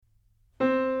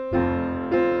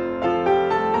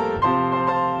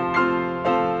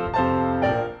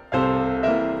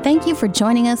you for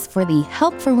joining us for the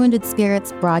Help for Wounded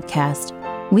Spirits broadcast.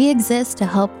 We exist to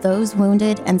help those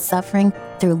wounded and suffering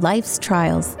through life's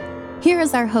trials. Here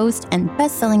is our host and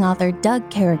best-selling author,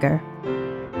 Doug Carriger.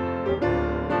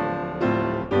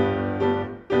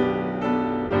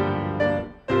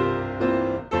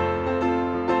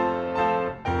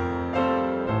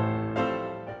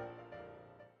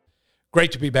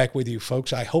 Great to be back with you,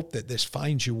 folks. I hope that this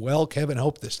finds you well. Kevin,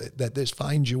 hope that this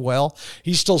finds you well.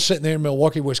 He's still sitting there in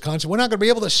Milwaukee, Wisconsin. We're not going to be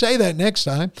able to say that next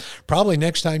time. Probably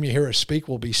next time you hear us speak,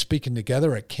 we'll be speaking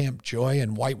together at Camp Joy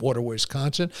in Whitewater,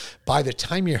 Wisconsin. By the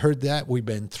time you heard that, we've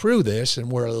been through this, and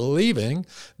we're leaving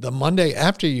the Monday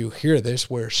after you hear this.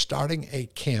 We're starting a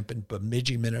camp in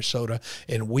Bemidji, Minnesota,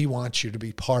 and we want you to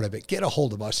be part of it. Get a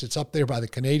hold of us. It's up there by the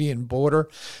Canadian border,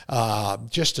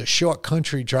 just a short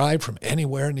country drive from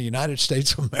anywhere in the United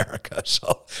States of America.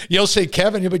 So you'll see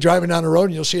Kevin, you'll be driving down the road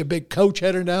and you'll see a big coach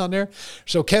heading down there.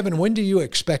 So Kevin, when do you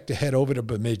expect to head over to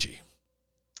Bemidji?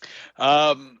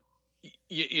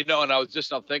 You know, and I was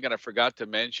just now thinking, I forgot to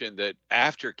mention that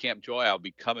after Camp Joy, I'll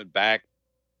be coming back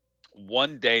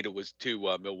one day to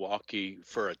Milwaukee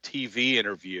for a TV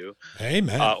interview.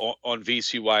 Amen. On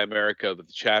VCY America, the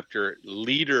chapter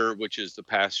leader, which is the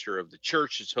pastor of the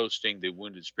church, is hosting the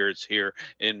Wounded Spirits here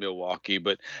in Milwaukee.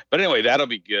 But anyway, that'll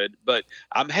be good. But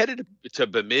I'm headed to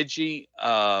Bemidji.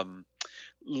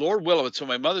 Lord willing, so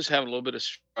my mother's having a little bit of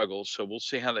struggle, so we'll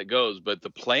see how that goes. But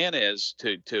the plan is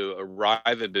to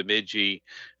arrive in Bemidji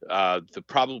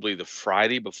probably the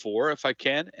Friday before, if I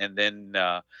can, and then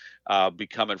be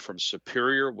coming from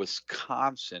Superior,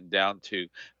 Wisconsin, down to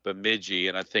Bemidji,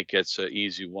 and I think it's an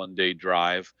easy one-day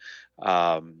drive.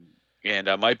 And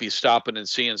I might be stopping and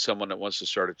seeing someone that wants to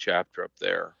start a chapter up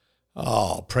there.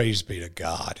 Oh, praise be to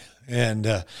God.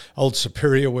 And old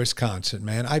Superior, Wisconsin,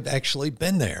 man, I've actually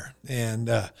been there.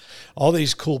 And all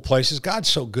these cool places. God's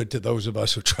so good to those of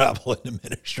us who travel in the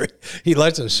ministry. He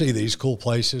lets us see these cool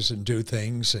places and do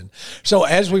things. And so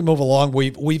as we move along,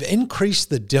 we've increased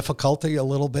the difficulty a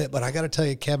little bit, but I got to tell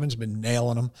you, Kevin's been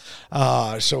nailing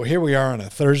them. So here we are on a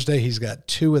Thursday. He's got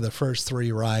 2 of the first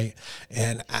 3 right.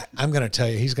 And I'm going to tell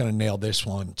you, he's going to nail this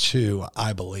one too,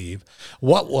 I believe.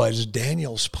 What was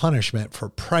Daniel's punishment for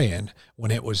praying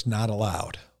when it was not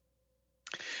allowed?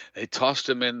 They tossed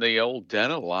him in the old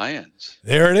den of lions.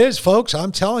 There it is, folks.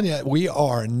 I'm telling you, we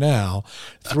are now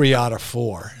 3 out of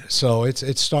 4. So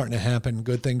it's starting to happen.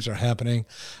 Good things are happening.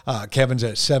 Kevin's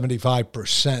at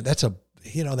 75%. That's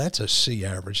a C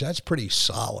average. That's pretty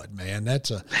solid, man.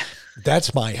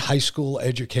 That's my high school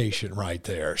education right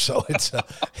there. So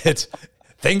it's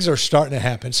things are starting to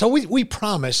happen. So we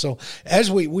promise. So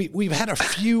as we've had a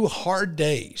few hard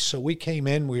days. So we came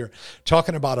in, we were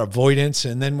talking about avoidance,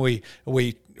 and then we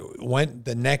went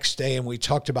the next day and we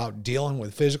talked about dealing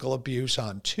with physical abuse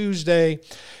on Tuesday.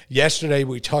 Yesterday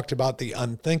we talked about the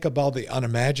unthinkable, the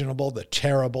unimaginable, the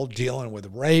terrible, dealing with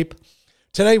rape.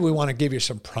 Today, we want to give you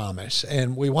some promise,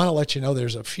 and we want to let you know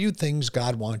there's a few things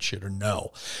God wants you to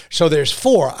know. So there's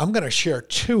 4. I'm going to share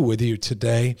 2 with you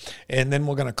today, and then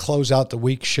we're going to close out the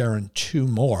week sharing 2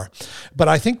 more. But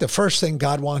I think the first thing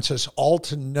God wants us all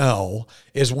to know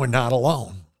is we're not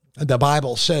alone. The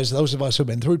Bible says those of us who've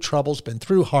been through troubles, been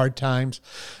through hard times,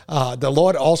 the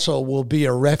Lord also will be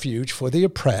a refuge for the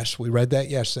oppressed. We read that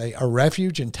yesterday, a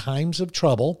refuge in times of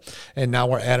trouble. And now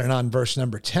we're adding on verse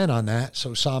number 10 on that.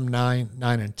 So Psalm 9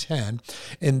 and 10.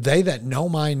 And they that know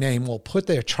my name will put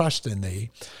their trust in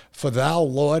thee, for thou,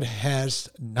 Lord, hast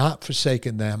not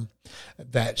forsaken them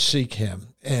that seek him.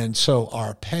 And so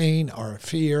our pain, our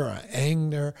fear, our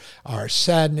anger, our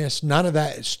sadness, none of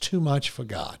that is too much for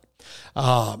God.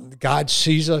 God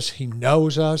sees us. He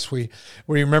knows us. We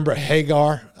remember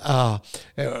Hagar.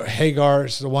 Hagar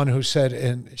is the one who said,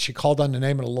 and she called on the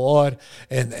name of the Lord,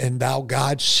 and thou,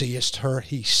 God, seest her.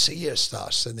 He seest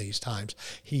us in these times.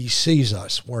 He sees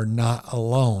us. We're not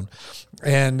alone.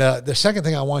 And the second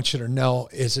thing I want you to know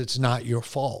is it's not your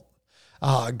fault.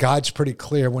 God's pretty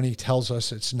clear when he tells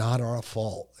us it's not our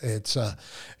fault. It's,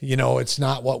 it's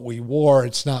not what we wore.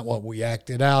 It's not what we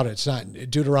acted out. It's not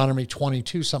Deuteronomy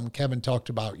 22, something Kevin talked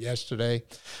about yesterday.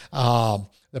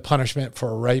 The punishment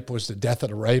for a rape was the death of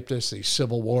the rapist. These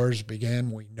civil wars began.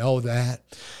 We know that.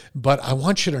 But I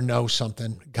want you to know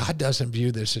something. God doesn't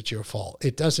view this as your fault.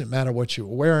 It doesn't matter what you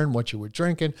were wearing, what you were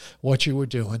drinking, what you were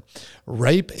doing.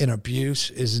 Rape and abuse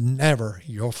is never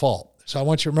your fault. So I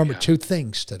want you to remember 2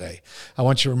 things today. I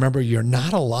want you to remember you're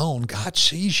not alone. God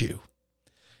sees you.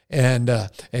 And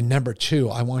number 2,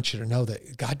 I want you to know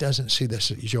that God doesn't see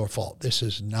this as your fault. This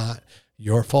is not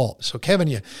your fault. So Kevin,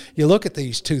 you look at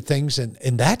these 2 things and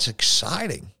that's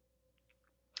exciting.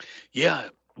 Yeah,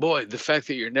 boy, the fact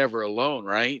that you're never alone,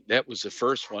 right? That was the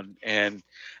first one. And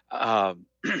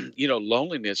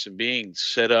loneliness and being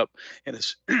set up in a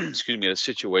excuse me, in a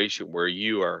situation where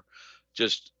you are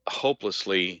just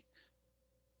hopelessly,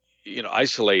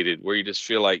 isolated, where you just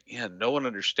feel like, yeah, no one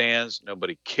understands,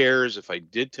 nobody cares. If I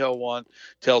did tell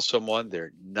someone,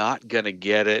 they're not going to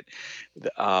get it.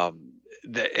 And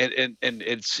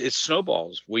it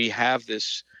snowballs. We have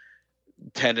this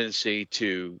tendency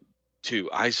to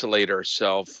isolate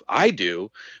ourselves. I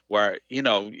do, where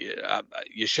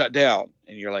you shut down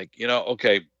and you're like,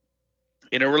 okay,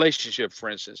 in a relationship, for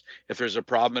instance, if there's a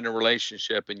problem in a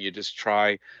relationship and you just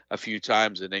try a few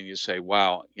times and then you say,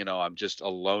 wow, I'm just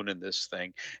alone in this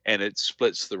thing, and it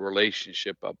splits the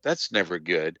relationship up, that's never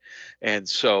good. And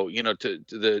so, to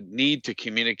the need to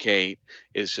communicate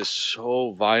is just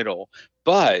so vital.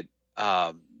 But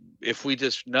if we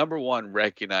just, number one,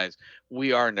 recognize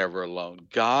we are never alone.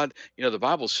 God, the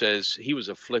Bible says he was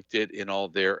afflicted in all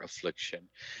their affliction.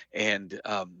 And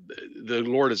the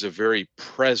Lord is a very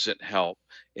present help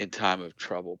in time of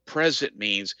trouble. Present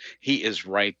means he is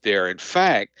right there. In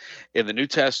fact, in the New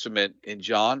Testament, in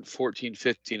John 14,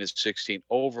 15, and 16,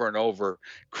 over and over,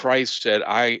 Christ said,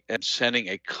 I am sending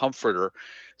a comforter.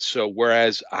 So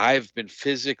whereas I've been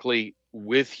physically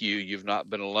with you, you've not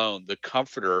been alone. The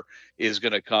comforter is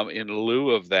going to come in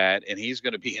lieu of that, and he's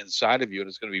going to be inside of you, and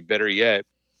it's going to be better yet.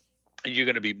 And you're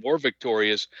going to be more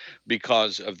victorious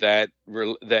because of that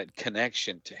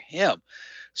connection to him.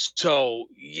 So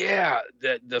yeah,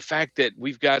 the fact that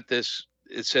we've got this,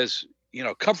 it says,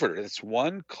 comforter, that's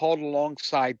one called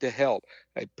alongside to help,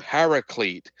 a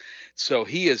paraclete. So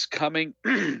he is coming,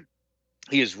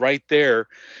 he is right there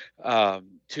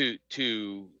to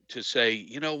say,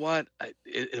 you know what,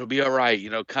 it'll be all right,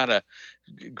 kind of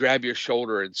grab your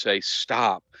shoulder and say,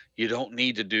 stop, you don't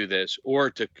need to do this, or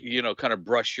to, kind of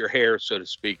brush your hair, so to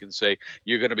speak, and say,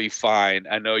 you're going to be fine.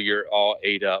 I know you're all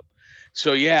ate up.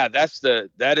 So yeah,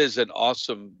 that is an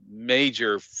awesome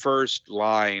major first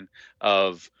line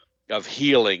of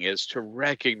healing, is to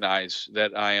recognize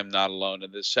that I am not alone.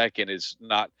 And the second is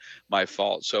not my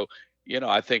fault. So,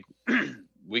 I think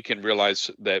we can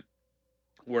realize that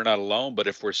we're not alone, but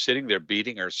if we're sitting there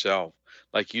beating ourselves,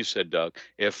 like you said, Doug,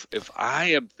 if I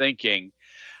am thinking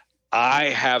I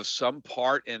have some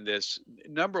part in this,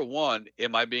 number one,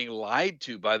 am I being lied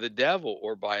to by the devil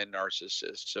or by a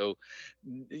narcissist? So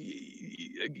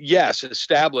yes,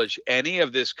 establish any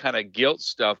of this kind of guilt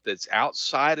stuff that's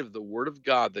outside of the Word of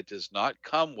God, that does not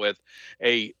come with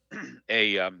an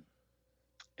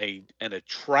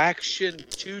attraction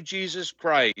to Jesus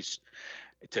Christ,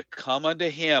 to come unto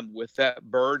him with that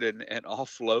burden and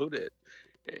offload it.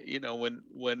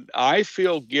 When I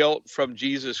feel guilt from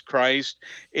Jesus Christ,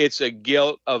 it's a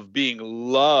guilt of being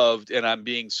loved, and I'm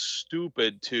being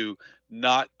stupid to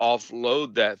not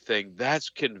offload that thing. That's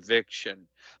conviction.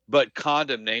 But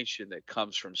condemnation that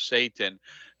comes from Satan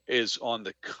is, on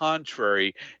the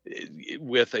contrary,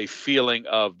 with a feeling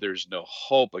of there's no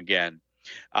hope again.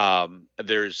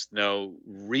 There's no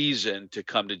reason to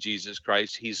come to Jesus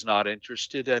Christ. He's not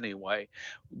interested anyway,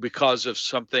 because of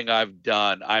something I've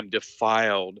done. I'm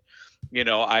defiled.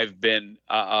 I've been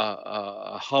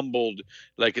humbled,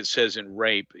 like it says in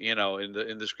rape. In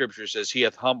the scripture, it says he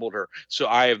hath humbled her. So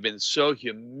I have been so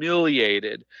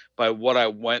humiliated by what I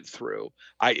went through.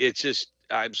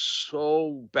 I'm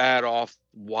so bad off.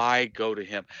 Why go to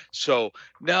him? So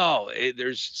no,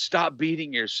 stop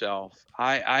beating yourself.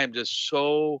 I'm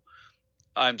so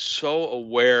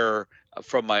aware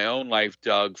from my own life,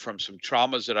 Doug, from some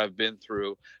traumas that I've been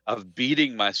through, of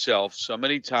beating myself so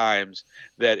many times,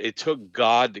 that it took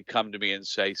God to come to me and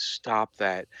say, stop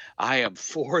that. I am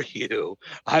for you.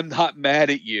 I'm not mad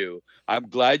at you. I'm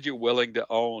glad you're willing to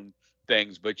own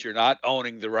things, but you're not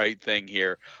owning the right thing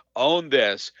here. Own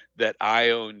this, that I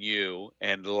own you,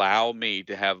 and allow me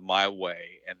to have my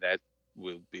way, and that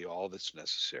will be all that's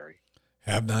necessary.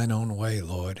 Have thine own way,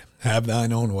 Lord. Have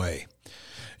thine own way.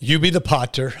 You be the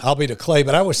potter, I'll be the clay.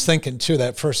 But I was thinking, too,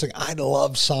 that first thing, I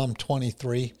love Psalm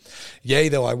 23. Yea,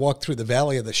 though I walk through the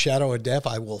valley of the shadow of death,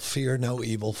 I will fear no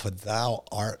evil, for thou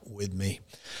art with me.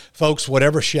 Folks,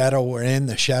 whatever shadow we're in,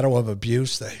 the shadow of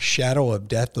abuse, the shadow of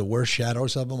death, the worst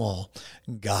shadows of them all,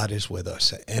 God is with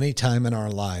us at any time in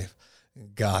our life.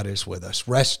 God is with us.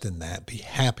 Rest in that. Be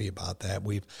happy about that.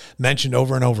 We've mentioned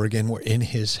over and over again, we're in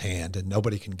his hand and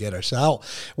nobody can get us out.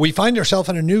 We find ourselves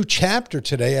in a new chapter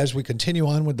today as we continue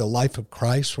on with the life of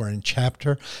Christ. We're in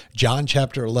John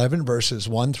chapter 11, verses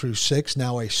 1 through 6.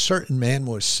 Now a certain man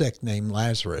was sick named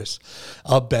Lazarus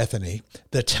of Bethany,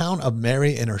 the town of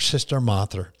Mary and her sister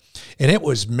Martha. And it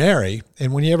was Mary,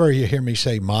 and whenever you hear me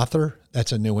say Martha,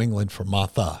 that's a New England for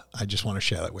Martha. I just want to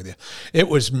share that with you. It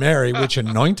was Mary which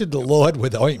anointed the Lord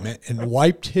with ointment and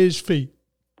wiped his feet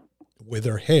with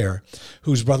her hair,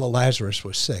 whose brother Lazarus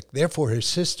was sick. Therefore his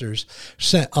sisters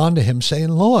sent unto him, saying,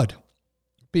 Lord,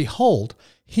 behold,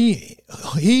 he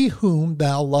whom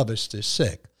thou lovest is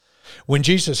sick. When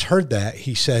Jesus heard that,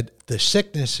 he said, the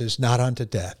sickness is not unto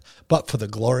death, but for the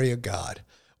glory of God,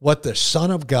 that the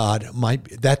Son of God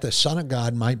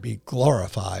might be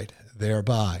glorified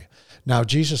thereby. Now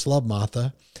Jesus loved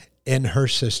Martha and her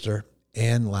sister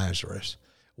and Lazarus.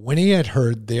 When he had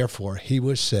heard, therefore, he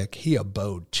was sick, he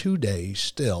abode 2 days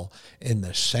still in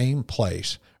the same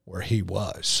place where he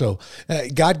was. So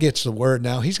God gets the word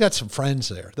now. He's got some friends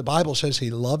there. The Bible says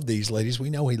he loved these ladies. We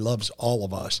know he loves all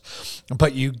of us.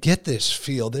 But you get this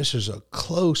feel. This is a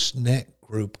close-knit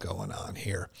group going on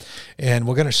here. And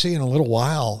we're going to see in a little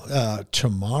while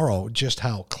tomorrow just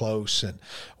how close and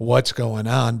what's going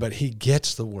on. But he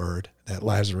gets the word that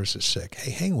Lazarus is sick.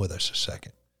 Hey, hang with us a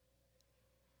second.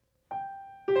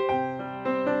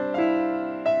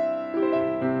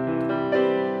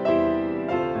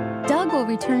 Doug will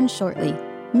return shortly.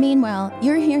 Meanwhile,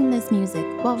 you're hearing this music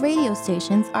while radio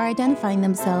stations are identifying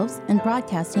themselves and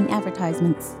broadcasting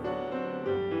advertisements.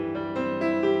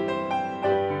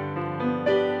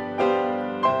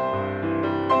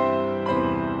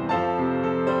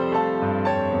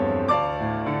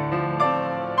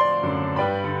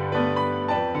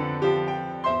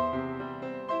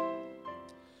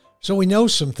 So we know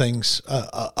some things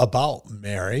about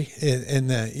Mary. In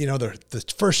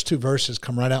the first two verses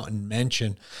come right out and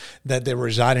mention that they were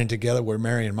residing together where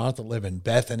Mary and Martha live in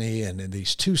Bethany, and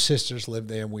these two sisters lived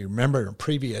there. And we remember in a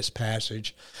previous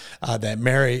passage that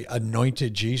Mary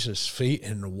anointed Jesus' feet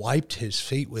and wiped his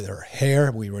feet with her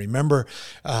hair. We remember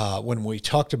when we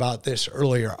talked about this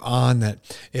earlier on that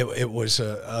it was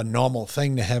a normal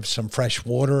thing to have some fresh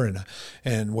water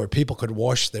and where people could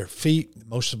wash their feet.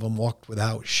 Most of them walked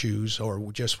without shoes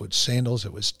or just with sandals.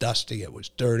 It was dusty, it was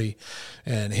dirty.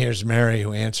 And here's Mary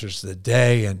who answers the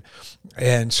day.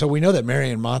 And so we know that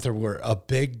Mary and Martha were a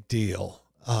big deal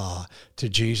to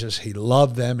Jesus. He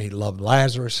loved them. He loved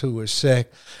Lazarus who was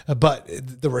sick. But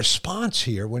the response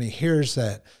here when he hears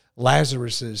that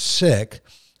Lazarus is sick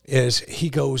is he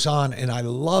goes on, and I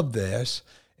love this.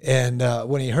 And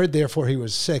when he heard, therefore, he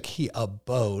was sick, he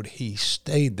abode, he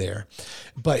stayed there.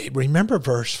 But remember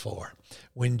verse 4.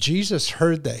 When Jesus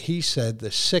heard that, he said,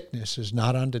 the sickness is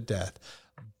not unto death,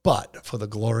 but for the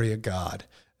glory of God,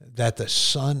 that the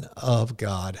Son of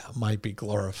God might be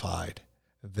glorified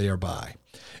thereby.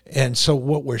 And so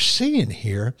what we're seeing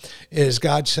here is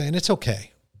God saying, it's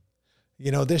okay.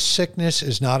 You know, this sickness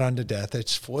is not unto death.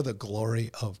 It's for the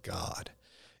glory of God.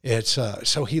 It's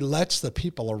so he lets the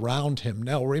people around him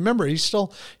know. Remember,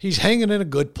 he's hanging in a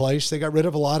good place. They got rid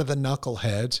of a lot of the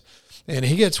knuckleheads. And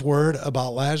he gets word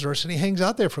about Lazarus, and he hangs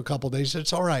out there for a couple of days.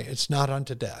 It's all right. It's not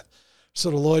unto death. So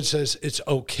the Lord says, it's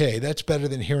okay. That's better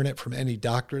than hearing it from any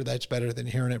doctor. That's better than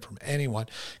hearing it from anyone.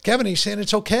 Kevin, he's saying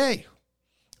it's okay.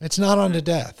 It's not unto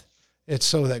death. It's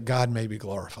so that God may be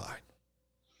glorified.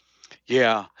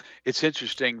 Yeah, it's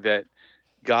interesting that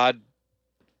God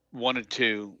wanted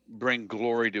to bring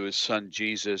glory to his son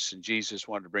Jesus, and Jesus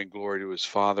wanted to bring glory to his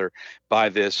Father by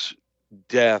this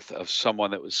death of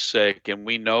someone that was sick. And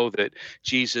we know that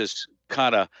Jesus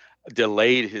kind of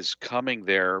delayed his coming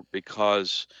there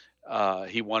because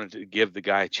he wanted to give the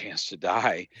guy a chance to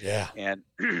die. Yeah. And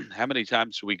how many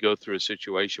times do we go through a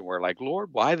situation where like,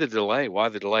 Lord, why the delay? Why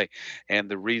the delay? And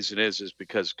the reason is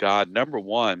because God, number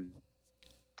one,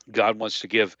 God wants to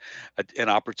give an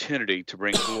opportunity to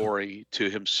bring glory to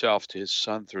himself, to his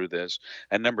son through this.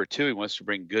 And number two, he wants to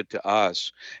bring good to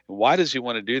us. And why does he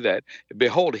want to do that?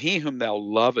 Behold, he whom thou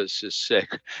lovest is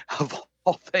sick. Of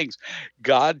all things,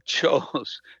 God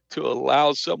chose to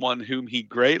allow someone whom he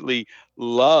greatly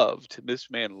loved,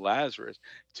 this man Lazarus,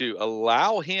 to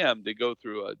allow him to go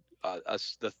through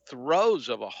the throes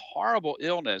of a horrible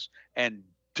illness and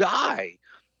die,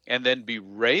 and then be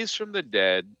raised from the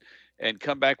dead and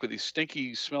come back with these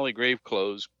stinky, smelly grave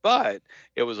clothes, but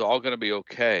it was all going to be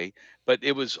okay. But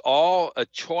it was all a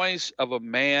choice of a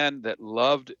man that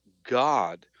loved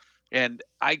God. And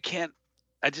I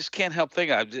just can't help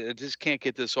thinking, I just can't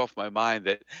get this off my mind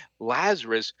that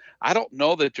Lazarus, I don't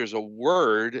know that there's a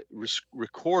word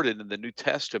recorded in the New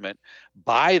Testament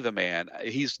by the man.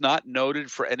 He's not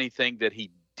noted for anything that he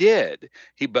did,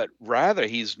 but rather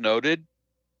he's noted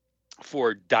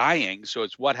for dying. So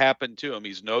it's what happened to him.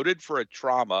 He's noted for a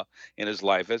trauma in his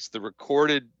life. That's the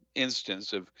recorded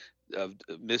instance of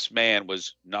this man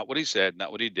was not what he said,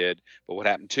 not what he did, but what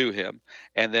happened to him.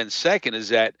 And then second is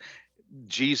that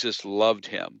Jesus loved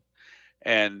him.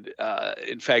 And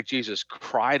in fact, Jesus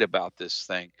cried about this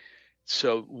thing.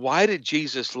 So why did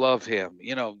Jesus love him?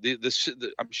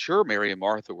 I'm sure Mary and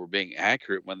Martha were being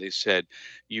accurate when they said,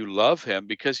 you love him,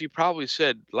 because he probably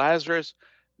said, Lazarus,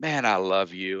 man, I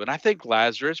love you. And I think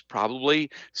Lazarus probably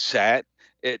sat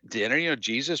at dinner.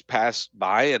 Jesus passed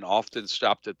by and often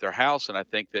stopped at their house. And I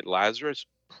think that Lazarus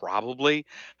probably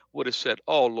would have said,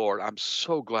 oh, Lord, I'm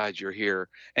so glad you're here,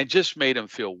 and just made him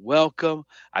feel welcome.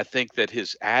 I think that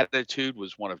his attitude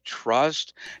was one of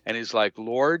trust. And he's like,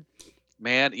 Lord,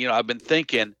 man, I've been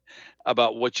thinking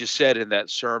about what you said in that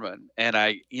sermon,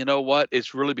 and you know what?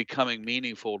 It's really becoming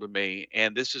meaningful to me,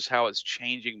 and this is how it's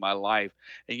changing my life.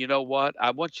 And you know what?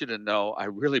 I want you to know I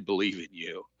really believe in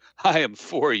you. I am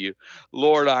for you.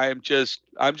 Lord, I'm just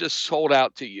sold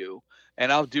out to you,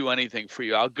 and I'll do anything for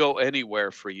you. I'll go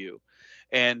anywhere for you.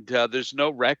 And there's no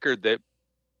record that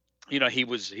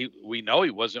we know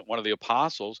he wasn't one of the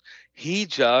apostles. He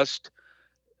just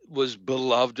was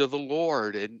beloved of the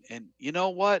Lord. And you know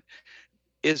what?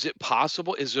 Is it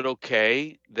possible? Is it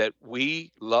okay that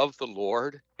we love the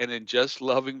Lord, and in just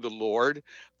loving the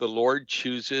Lord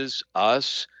chooses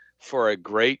us for a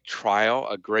great trial,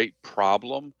 a great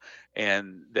problem,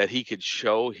 and that he could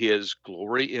show his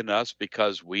glory in us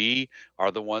because we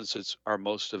are the ones that are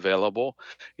most available?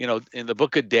 In the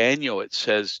book of Daniel, it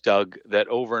says, Doug, that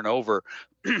over and over,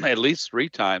 at least 3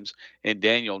 times in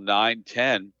Daniel 9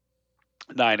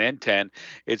 and 10,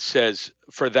 it says,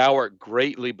 for thou art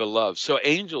greatly beloved. So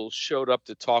angels showed up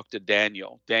to talk to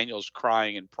Daniel. Daniel's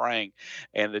crying and praying,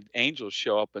 and the angels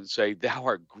show up and say, thou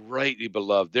art greatly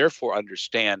beloved, therefore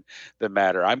understand the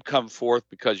matter. I'm come forth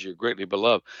because you're greatly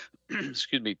beloved.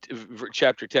 Excuse me,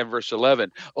 chapter 10, verse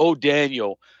 11. Oh,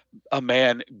 Daniel, a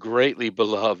man greatly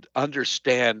beloved,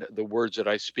 understand the words that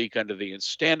I speak unto thee, and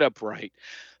stand upright.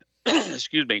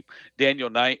 Excuse me,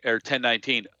 Daniel 9 or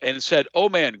 10:19, and said, O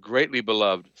man greatly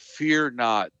beloved, fear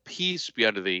not, peace be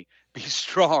unto thee, be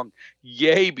strong,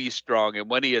 yea, be strong. And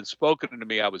when he had spoken unto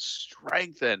me, I was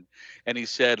strengthened. And he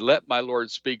said, let my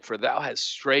Lord speak, for thou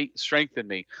hast strengthened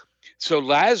me. So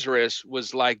Lazarus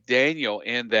was like Daniel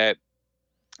in that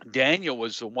Daniel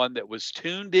was the one that was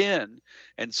tuned in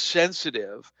and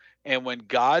sensitive. And when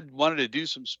God wanted to do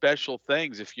some special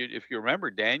things, if you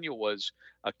remember, Daniel was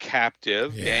a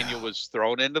captive. Yeah. Daniel was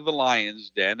thrown into the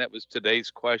lion's den. That was today's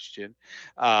question.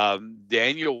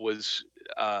 Daniel was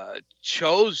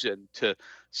chosen to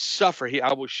suffer.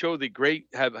 I will show thee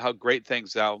how great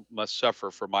things thou must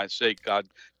suffer for my sake, God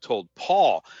told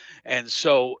Paul. And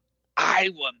so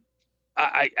I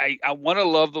want to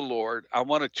love the Lord. I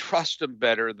want to trust him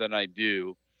better than I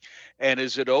do. And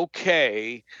is it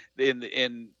okay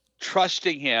in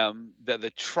trusting him that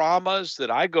the traumas that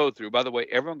I go through, by the way,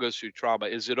 everyone goes through trauma.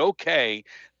 Is it okay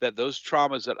that those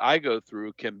traumas that I go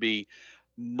through can be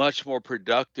much more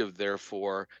productive,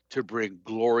 therefore, to bring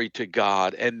glory to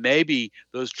God? And maybe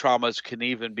those traumas can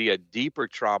even be a deeper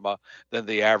trauma than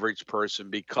the average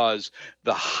person, because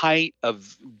the height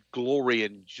of glory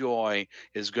and joy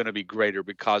is going to be greater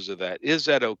because of that. Is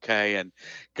that okay? And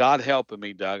God helping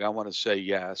me, Doug, I want to say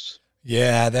yes.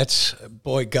 Yeah,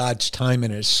 God's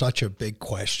timing is such a big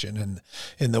question. And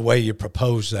in the way you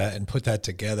propose that and put that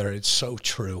together, it's so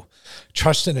true.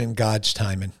 Trusting in God's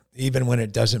timing, even when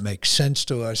it doesn't make sense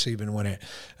to us, even when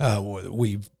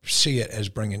we see it as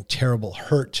bringing terrible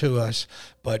hurt to us,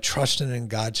 but trusting in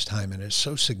God's timing is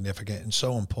so significant and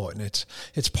so important.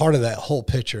 It's part of that whole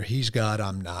picture. He's God,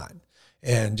 I'm not.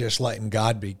 And just letting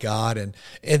God be God. And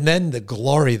then the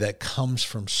glory that comes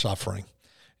from suffering.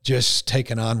 Just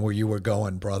taking on where you were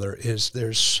going, brother,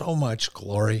 there's so much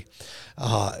glory.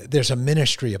 There's a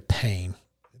ministry of pain.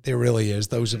 There really is.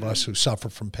 Those of us who suffer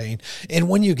from pain. And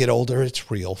when you get older,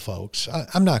 it's real, folks. I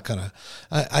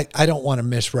don't want to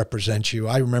misrepresent you.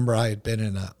 I remember I had been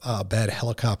in a bad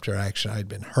helicopter accident. I'd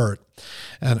been hurt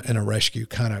in a rescue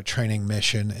kind of training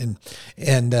mission.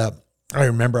 And I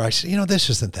remember I said, this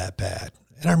isn't that bad.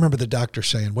 And I remember the doctor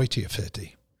saying, wait till you're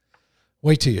 50.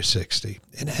 Wait till you're 60.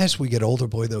 And as we get older,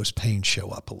 boy, those pains show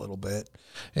up a little bit.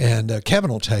 And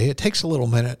Kevin will tell you, it takes a little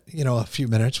minute, a few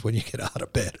minutes when you get out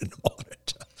of bed in the morning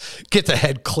to get the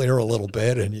head clear a little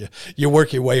bit, and you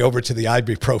work your way over to the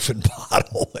ibuprofen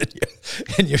bottle,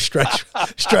 and you stretch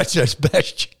as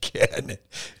best you can.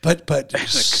 But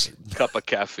a cup of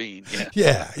caffeine.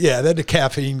 Yeah. Then the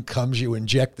caffeine comes, you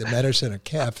inject the medicine of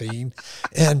caffeine.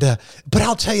 And but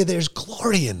I'll tell you, there's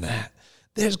glory in that.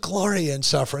 There's glory in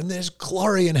suffering. There's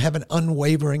glory in having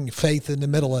unwavering faith in the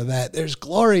middle of that. There's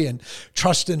glory in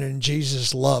trusting in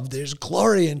Jesus' love. There's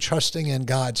glory in trusting in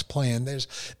God's plan.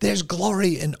 There's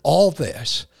glory in all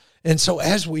this. And so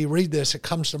as we read this, it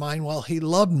comes to mind, well, he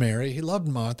loved Mary, he loved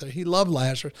Martha, he loved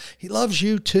Lazarus, he loves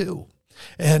you too.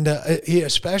 And he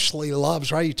especially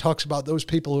loves, right? He talks about those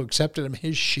people who accepted him,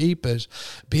 his sheep, as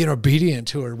being obedient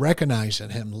to him, recognizing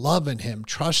him, loving him,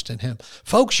 trusting him.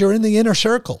 Folks, you're in the inner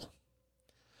circle.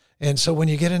 And so when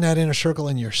you get in that inner circle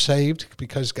and you're saved,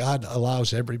 because God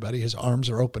allows everybody, his arms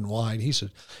are open wide.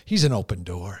 He's an open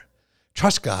door.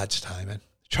 Trust God's timing.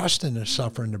 Trust in the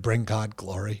suffering to bring God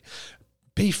glory.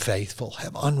 Be faithful.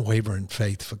 Have unwavering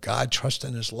faith for God. Trust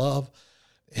in his love.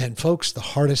 And folks, the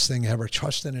hardest thing ever,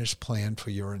 trust in his plan for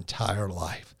your entire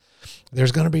life.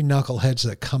 There's going to be knuckleheads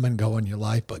that come and go in your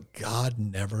life, but God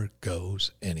never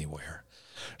goes anywhere.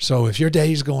 So if your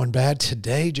day's going bad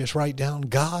today, just write down,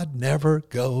 God never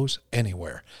goes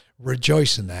anywhere.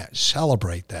 Rejoice in that.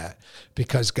 Celebrate that,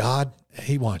 because God,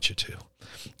 he wants you to.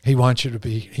 He wants you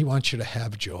to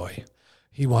have joy.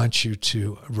 He wants you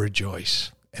to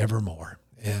rejoice evermore.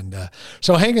 And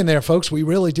so hang in there, folks. We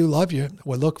really do love you.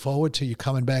 We look forward to you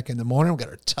coming back in the morning. We've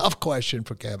got a tough question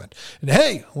for Kevin. And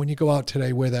hey, when you go out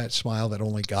today, wear that smile that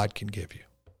only God can give you.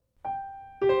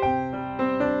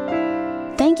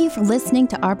 Thank you for listening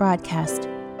to our broadcast.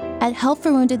 At Help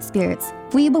for Wounded Spirits,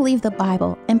 we believe the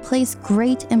Bible and place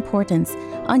great importance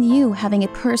on you having a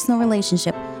personal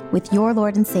relationship with your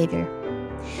Lord and Savior.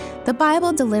 The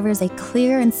Bible delivers a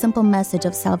clear and simple message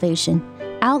of salvation,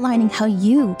 outlining how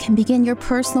you can begin your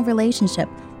personal relationship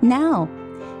now.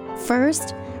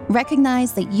 First,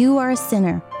 recognize that you are a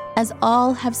sinner, as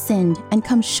all have sinned and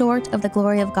come short of the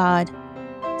glory of God.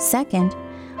 Second,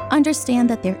 understand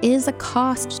that there is a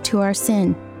cost to our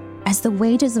sin, as the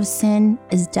wages of sin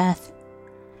is death.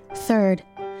 Third,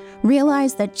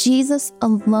 realize that Jesus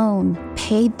alone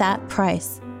paid that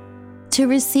price. To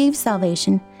receive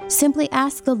salvation, simply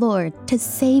ask the Lord to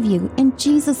save you in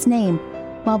Jesus' name,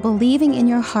 while believing in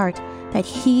your heart that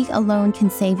he alone can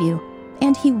save you,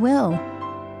 and he will.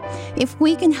 If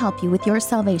we can help you with your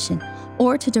salvation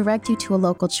or to direct you to a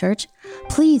local church,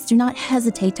 please do not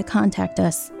hesitate to contact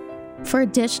us. For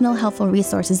additional helpful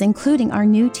resources, including our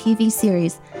new TV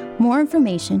series, more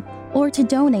information, or to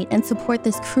donate and support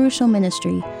this crucial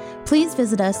ministry, please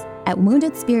visit us at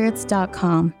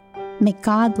woundedspirits.com. May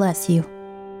God bless you.